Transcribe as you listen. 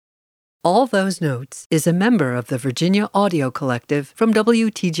All Those Notes is a member of the Virginia Audio Collective from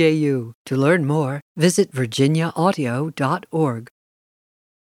WTJU. To learn more, visit virginiaaudio.org.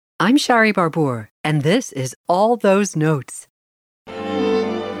 I'm Shari Barbour, and this is All Those Notes.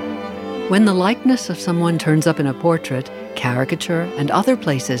 When the likeness of someone turns up in a portrait, caricature, and other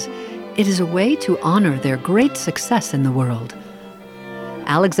places, it is a way to honor their great success in the world.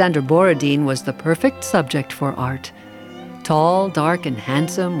 Alexander Borodin was the perfect subject for art. Tall, dark, and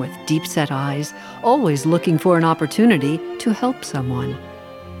handsome, with deep-set eyes, always looking for an opportunity to help someone.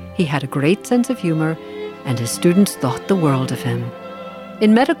 He had a great sense of humor, and his students thought the world of him.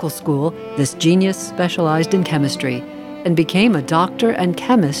 In medical school, this genius specialized in chemistry and became a doctor and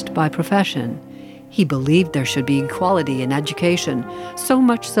chemist by profession. He believed there should be equality in education, so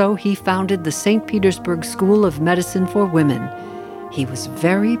much so he founded the St. Petersburg School of Medicine for Women. He was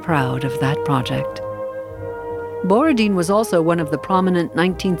very proud of that project. Borodin was also one of the prominent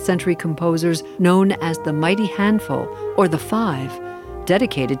 19th century composers known as the Mighty Handful, or the Five,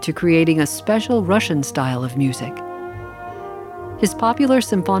 dedicated to creating a special Russian style of music. His popular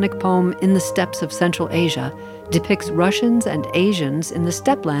symphonic poem In the Steppes of Central Asia depicts Russians and Asians in the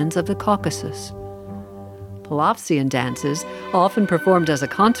steppelands of the Caucasus. Polovtsian dances, often performed as a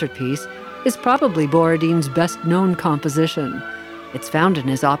concert piece, is probably Borodin's best-known composition. It's found in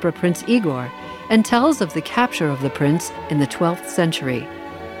his opera Prince Igor, and tells of the capture of the prince in the 12th century.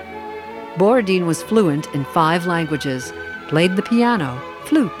 Borodin was fluent in 5 languages, played the piano,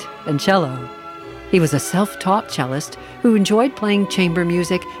 flute, and cello. He was a self-taught cellist who enjoyed playing chamber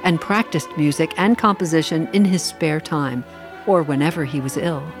music and practiced music and composition in his spare time, or whenever he was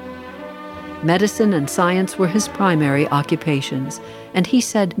ill. Medicine and science were his primary occupations, and he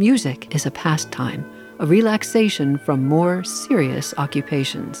said music is a pastime, a relaxation from more serious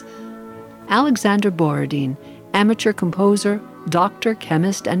occupations. Alexander Borodin, amateur composer, doctor,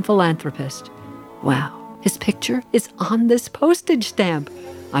 chemist, and philanthropist. Wow, his picture is on this postage stamp.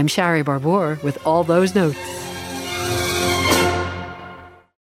 I'm Shari Barbour with All Those Notes.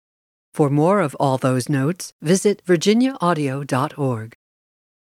 For more of All Those Notes, visit virginiaaudio.org.